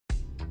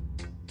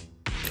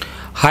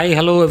Hi,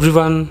 hello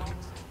everyone.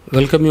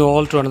 Welcome you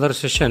all to another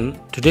session.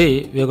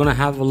 Today we are going to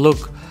have a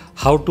look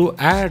how to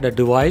add a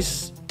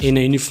device in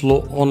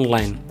Uniflow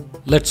online.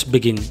 Let's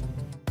begin.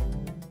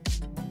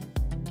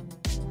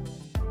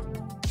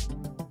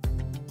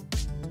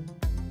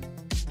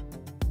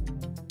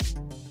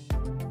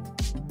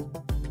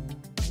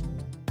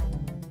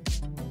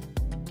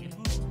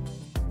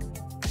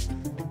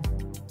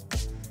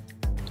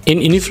 In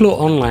Uniflow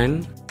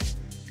online,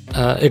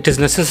 it is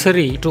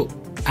necessary to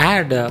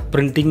add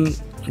printing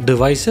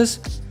devices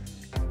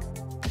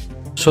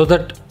so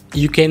that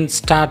you can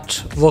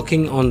start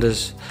working on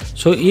this.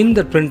 So in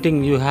the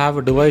printing you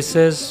have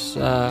devices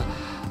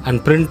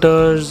and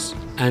printers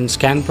and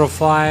scan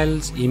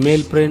profiles,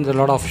 email print, a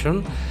lot of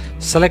options.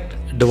 Select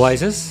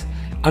devices.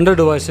 Under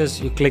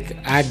devices you click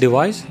add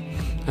device,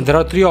 and there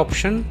are three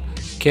options: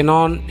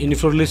 Canon,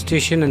 Uniflow release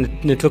station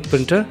and network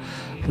printer.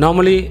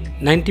 Normally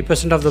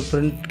 90% of the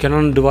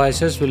Canon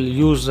devices will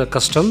use a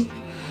custom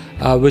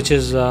which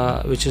is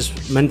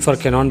meant for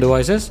Canon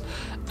devices,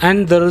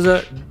 and there is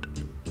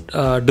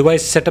a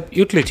device setup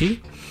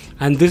utility,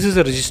 and this is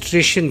a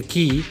registration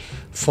key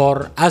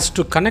for us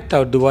to connect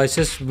our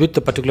devices with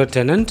a particular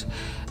tenant.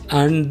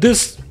 And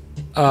this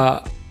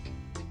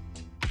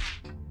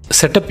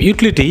setup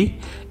utility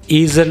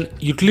is an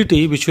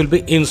utility which will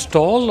be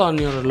installed on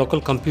your local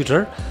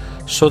computer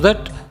so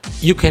that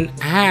you can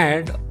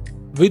add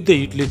with the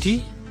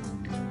utility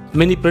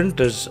many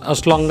printers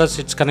as long as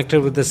it's connected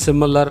with the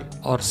similar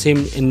or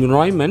same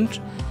environment.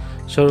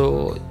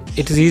 So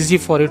it is easy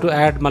for you to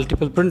add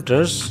multiple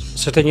printers,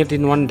 setting it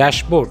in one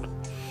dashboard.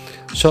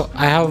 So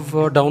I have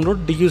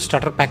downloaded DU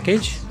starter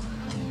package.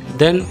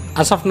 Then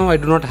as of now I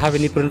do not have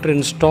any printer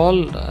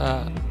installed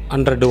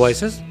under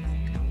devices.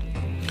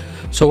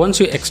 So once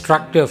you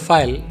extract your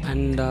file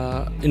and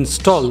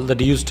install the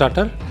DU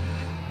starter,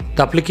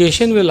 the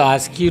application will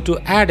ask you to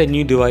add a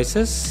new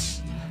devices.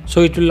 So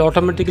it will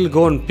automatically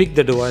go and pick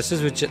the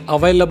devices which are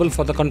available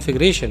for the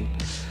configuration.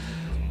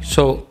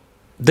 So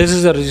this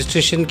is a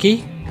registration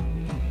key.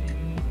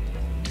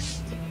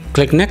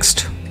 Click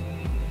next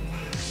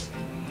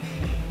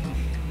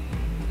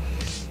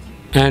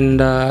and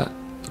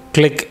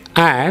click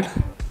add.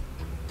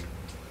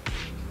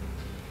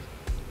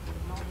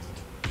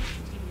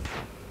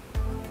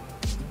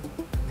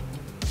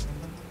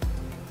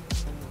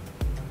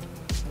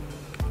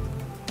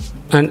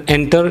 And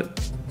enter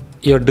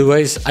your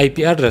device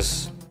IP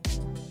address.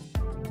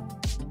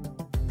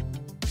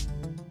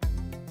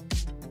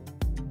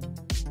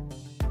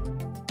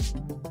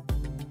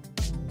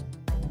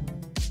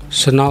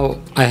 So now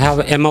I have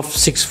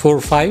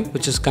MF645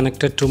 which is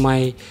connected to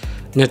my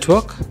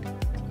network.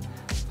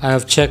 I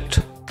have checked.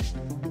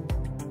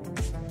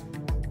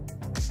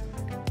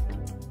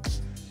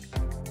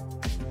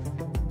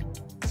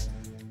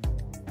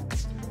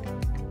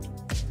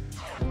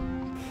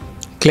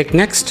 Click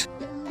next.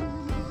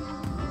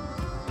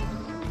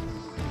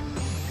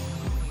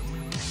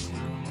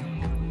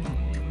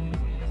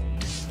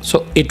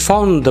 So it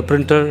found the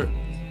printer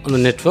on the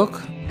network.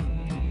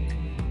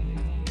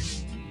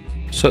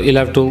 So you'll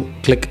have to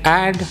click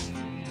add.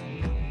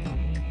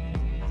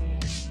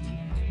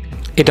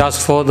 It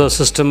asks for the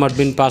system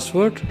admin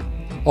password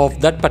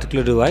of that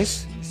particular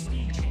device.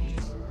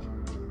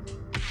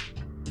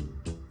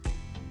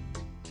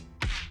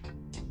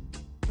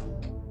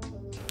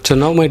 So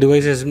now my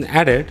device has been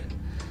added.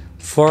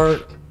 For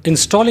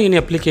installing any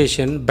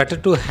application, better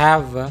to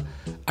have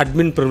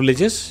admin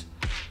privileges.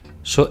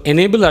 So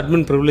enable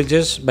admin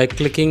privileges by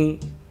clicking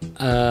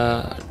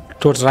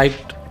towards right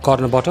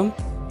corner bottom.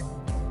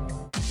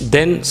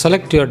 Then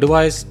select your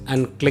device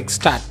and click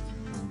start.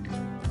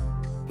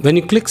 When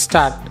you click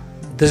start,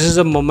 this is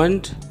a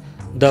moment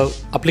the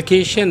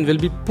application will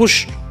be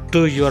pushed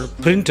to your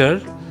printer,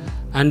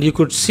 and you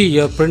could see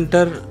your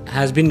printer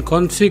has been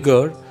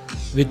configured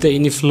with the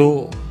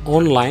Uniflow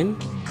online.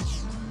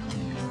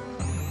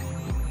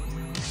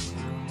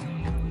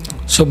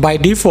 So by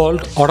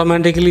default,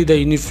 automatically the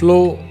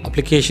Uniflow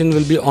application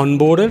will be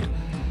onboarded,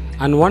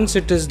 and once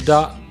it is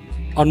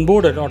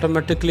onboarded,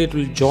 automatically it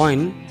will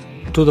join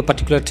to the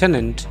particular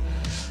tenant.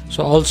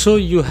 So also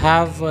you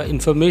have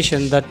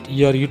information that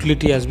your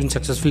utility has been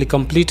successfully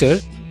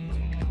completed.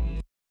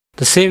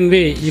 The same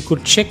way you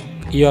could check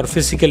your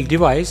physical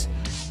device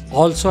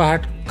also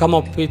had come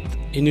up with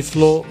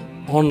Uniflow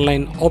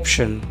online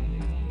option.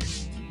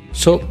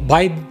 So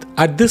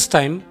at this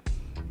time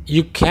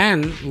you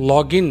can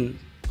log in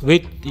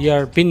with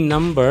your PIN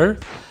number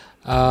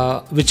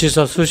which is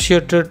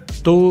associated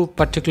to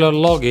particular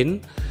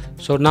login.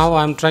 So now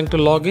I'm trying to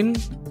log in.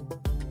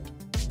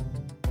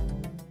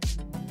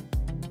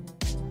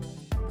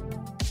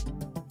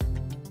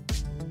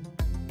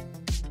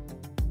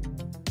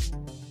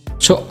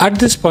 So at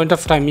this point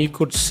of time you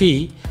could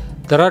see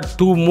there are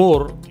two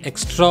more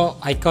extra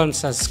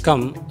icons has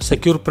come: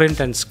 secure print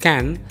and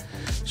scan.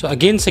 So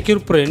again, secure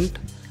print,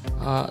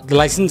 the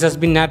license has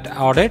been not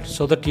added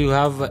so that you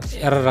have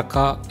error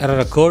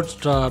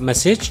occurred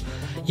message.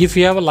 If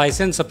you have a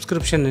license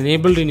subscription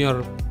enabled in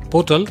your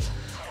portal,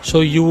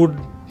 so you would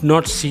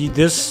not see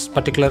this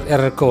particular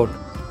error code.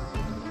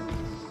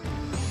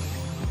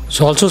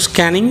 So also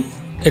scanning,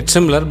 it's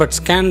similar, but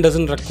scan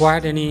doesn't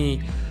require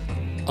any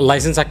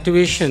license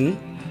activation,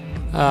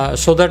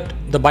 so that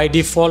the by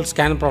default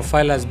scan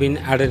profile has been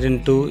added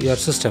into your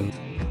system.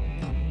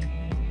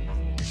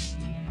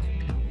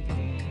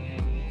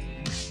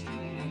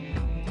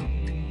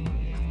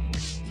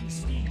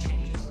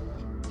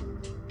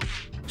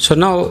 So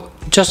now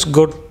just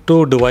go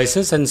to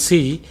devices and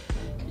see,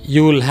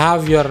 you will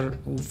have your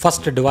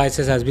first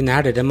devices has been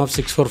added,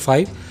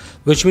 MF645,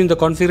 which means the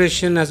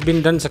configuration has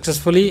been done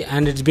successfully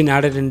and it's been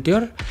added into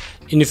your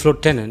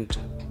Uniflow tenant.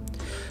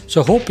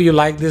 So hope you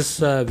like this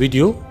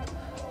video,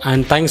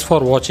 and thanks for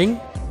watching.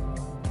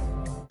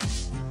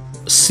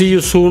 See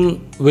you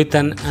soon with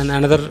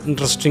another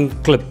interesting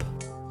clip.